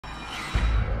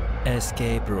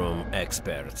Escape room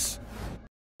experts.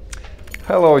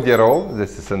 Hello dear all,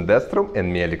 this is Indestroom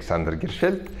and me Alexander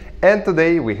Gershfeld, and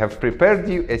today we have prepared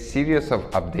you a series of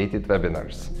updated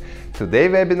webinars.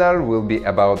 Today's webinar will be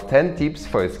about 10 tips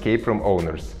for escape room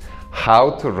owners,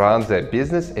 how to run their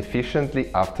business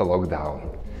efficiently after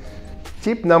lockdown.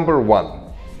 Tip number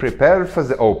 1. Prepare for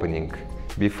the opening.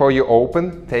 Before you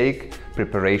open, take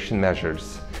preparation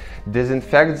measures.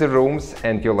 Disinfect the rooms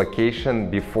and your location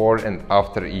before and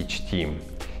after each team.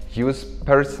 Use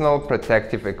personal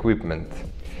protective equipment.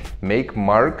 Make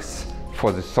marks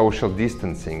for the social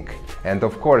distancing. And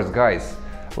of course, guys,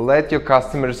 let your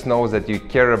customers know that you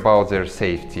care about their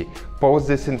safety. Post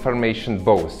this information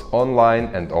both online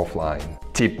and offline.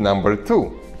 Tip number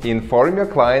 2. Inform your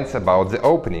clients about the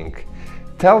opening.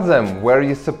 Tell them where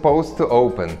you're supposed to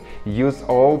open. Use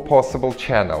all possible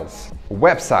channels.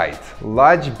 Website,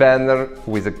 large banner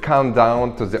with a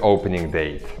countdown to the opening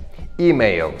date.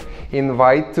 Email,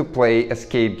 invite to play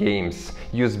escape games.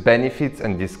 Use benefits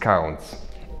and discounts.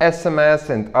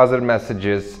 SMS and other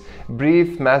messages,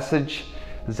 brief message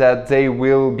that they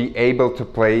will be able to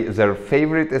play their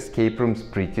favorite escape rooms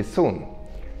pretty soon.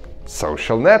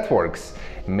 Social networks.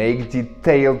 Make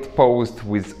detailed posts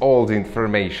with all the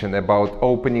information about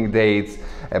opening dates,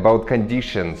 about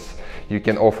conditions. You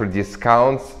can offer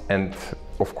discounts and,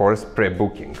 of course,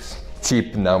 pre-bookings.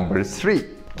 Tip number 3.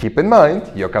 Keep in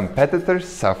mind, your competitors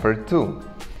suffer too.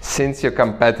 Since your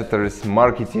competitors'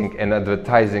 marketing and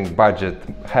advertising budget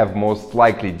have most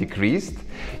likely decreased,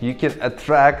 you can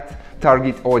attract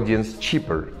target audience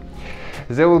cheaper.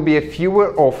 There will be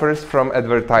fewer offers from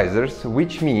advertisers,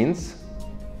 which means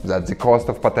that the cost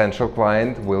of potential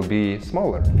client will be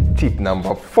smaller. Tip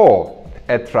number 4.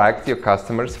 Attract your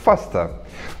customers faster.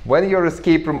 When your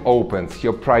escape room opens,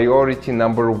 your priority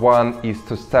number 1 is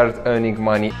to start earning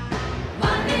money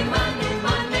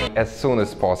as soon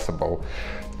as possible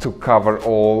to cover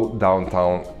all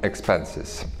downtown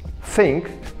expenses. Think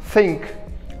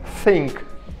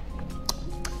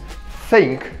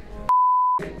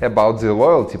about the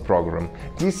loyalty program.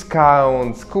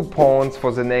 Discounts, coupons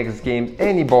for the next game,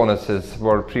 any bonuses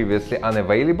were previously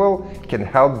unavailable can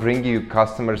help bring you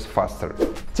customers faster.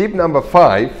 Tip number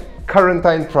 5.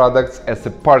 Quarantine products as a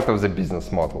part of the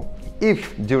business model.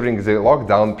 If during the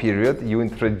lockdown period you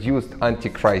introduced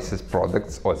anti-crisis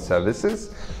products or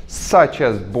services, such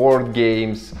as board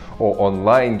games or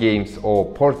online games or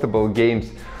portable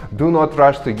games, do not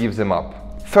rush to give them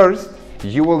up. First,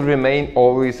 you will remain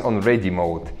always on ready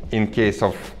mode in case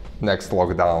of next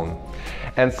lockdown.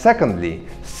 And secondly,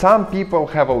 some people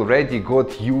have already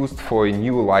got used for a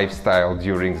new lifestyle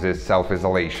during this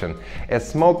self-isolation. A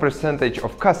small percentage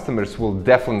of customers will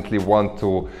definitely want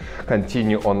to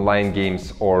continue online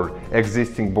games or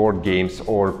existing board games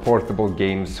or portable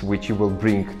games which you will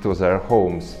bring to their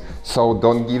homes. So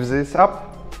don't give this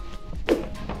up.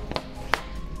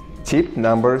 Tip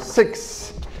number 6.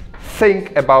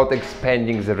 Think about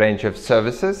expanding the range of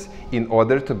services in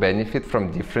order to benefit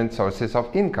from different sources of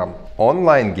income.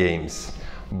 Online games,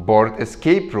 board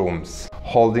escape rooms,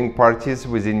 holding parties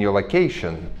within your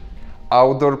location,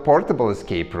 outdoor portable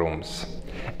escape rooms,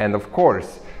 and of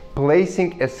course,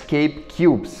 placing escape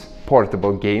cubes,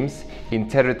 portable games, in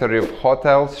territory of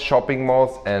hotels, shopping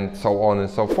malls, and so on and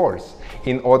so forth,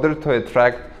 in order to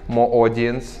attract more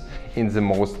audience in the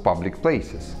most public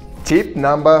places. Tip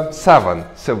number 7.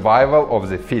 Survival of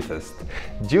the fittest.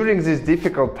 During these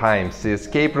difficult times, the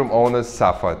escape room owners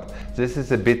suffered. This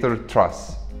is a bitter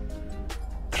truth.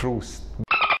 Truth.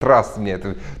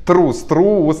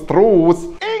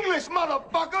 English,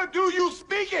 motherfucker, do you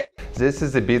speak it? This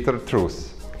is a bitter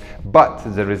truth. But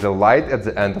there is a light at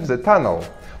the end of the tunnel.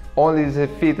 Only the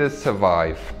fittest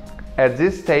survive. At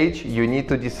this stage, you need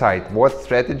to decide what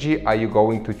strategy are you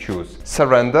going to choose.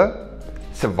 Surrender,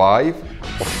 survive,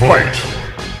 or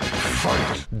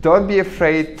fight. Don't be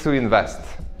afraid to invest,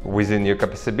 within your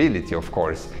capability of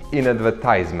course, in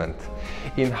advertisement,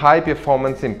 in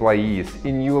high-performance employees,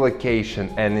 in new location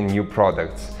and in new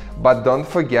products. But don't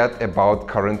forget about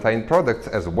quarantine products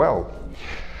as well.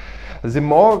 The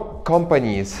more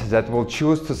companies that will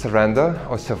choose to surrender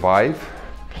or survive,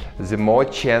 the more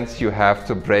chance you have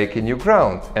to break a new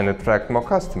ground and attract more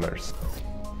customers.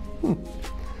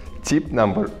 Tip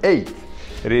number 8.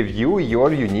 Review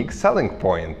your unique selling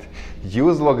point.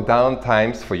 Use lockdown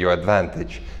times for your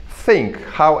advantage. Think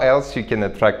how else you can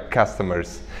attract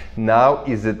customers. Now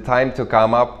is the time to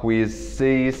come up with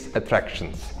these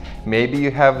attractions. Maybe you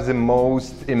have the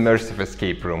most immersive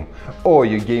escape room, or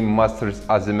your game masters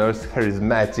are the most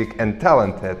charismatic and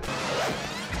talented.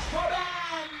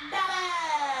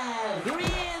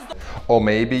 Or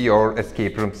maybe your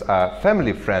escape rooms are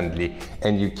family friendly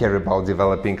and you care about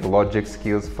developing logic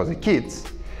skills for the kids.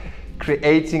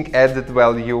 Creating added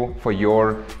value for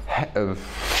your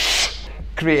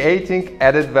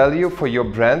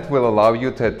brand will allow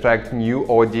you to attract new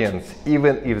audience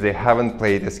even if they haven't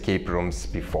played escape rooms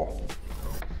before.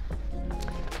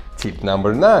 Tip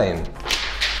number 9.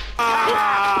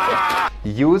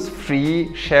 Use free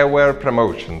shareware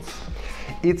promotions.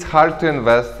 It's hard to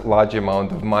invest large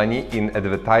amount of money in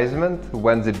advertisement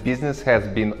when the business has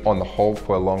been on hold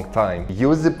for a long time.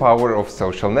 Use the power of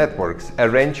social networks.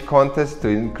 Arrange contests to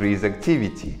increase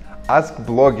activity. Ask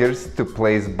bloggers to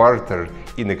place barter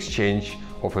in exchange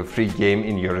of a free game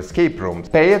in your escape room.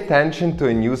 Pay attention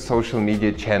to new social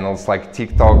media channels like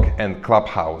TikTok and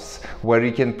Clubhouse, where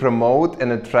you can promote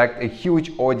and attract a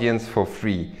huge audience for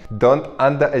free. Don't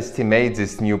underestimate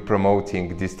these new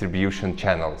promoting distribution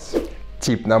channels.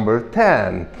 Tip number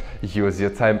 10. Use your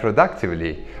time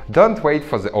productively. Don't wait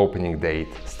for the opening date.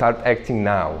 Start acting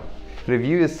now.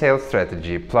 Review your sales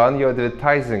strategy, plan your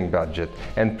advertising budget,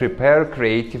 and prepare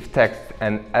creative text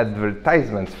and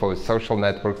advertisements for social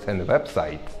networks and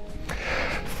website.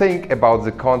 Think about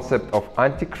the concept of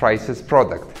anti-crisis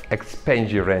product. Expand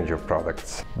your range of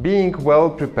products. Being well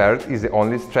prepared is the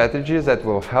only strategy that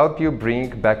will help you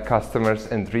bring back customers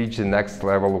and reach the next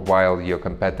level while your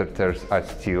competitors are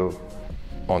still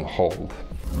on hold.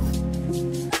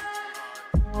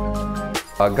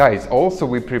 Guys, also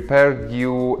we prepared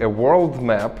you a world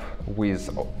map with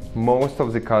most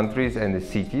of the countries and the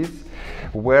cities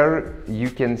where you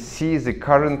can see the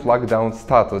current lockdown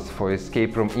status for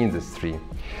escape room industry.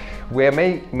 We are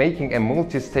making a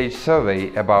multi-stage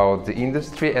survey about the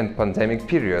industry and pandemic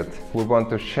period. We want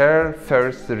to share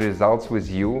first the results with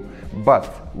you,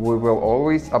 but we will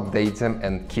always update them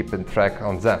and keep in track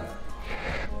on them.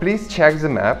 Please check the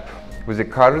map with the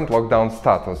current lockdown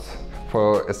status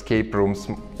for escape rooms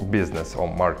business or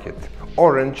market.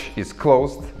 Orange is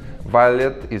closed,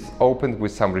 violet is open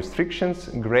with some restrictions,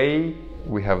 gray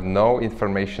we have no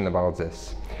information about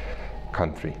this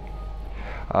country.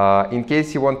 In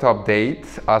case you want to update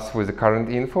us with the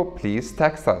current info, please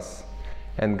text us.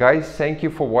 And guys, thank you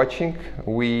for watching.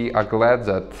 We are glad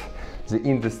that the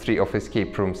industry of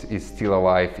escape rooms is still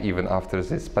alive even after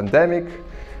this pandemic.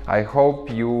 I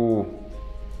hope you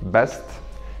best,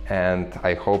 and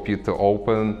I hope you to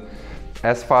open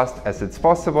as fast as it's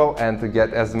possible and to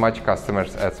get as much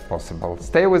customers as possible.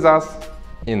 Stay with us,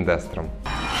 Indestroom.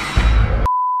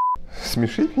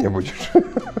 Смешить меня будешь?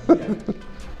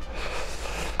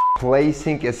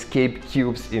 Placing escape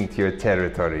cubes into your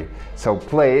territory. So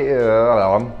play...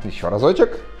 еще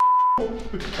разочек.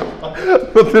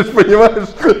 Ну ты же понимаешь,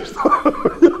 что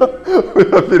у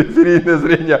меня периферийное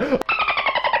зрение.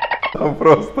 Там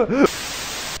просто...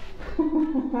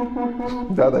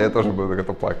 Да, я тоже буду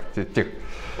готов плакать. Тихо.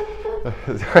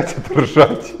 Хватит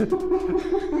ржать.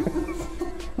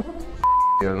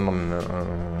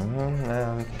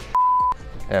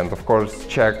 And of course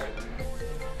check.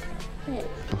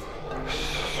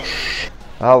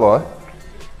 Алло.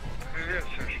 Привет,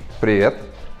 Саш. Привет.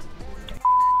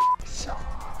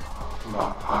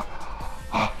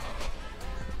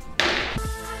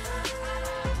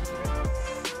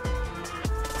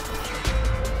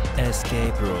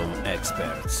 Escape room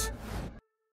experts.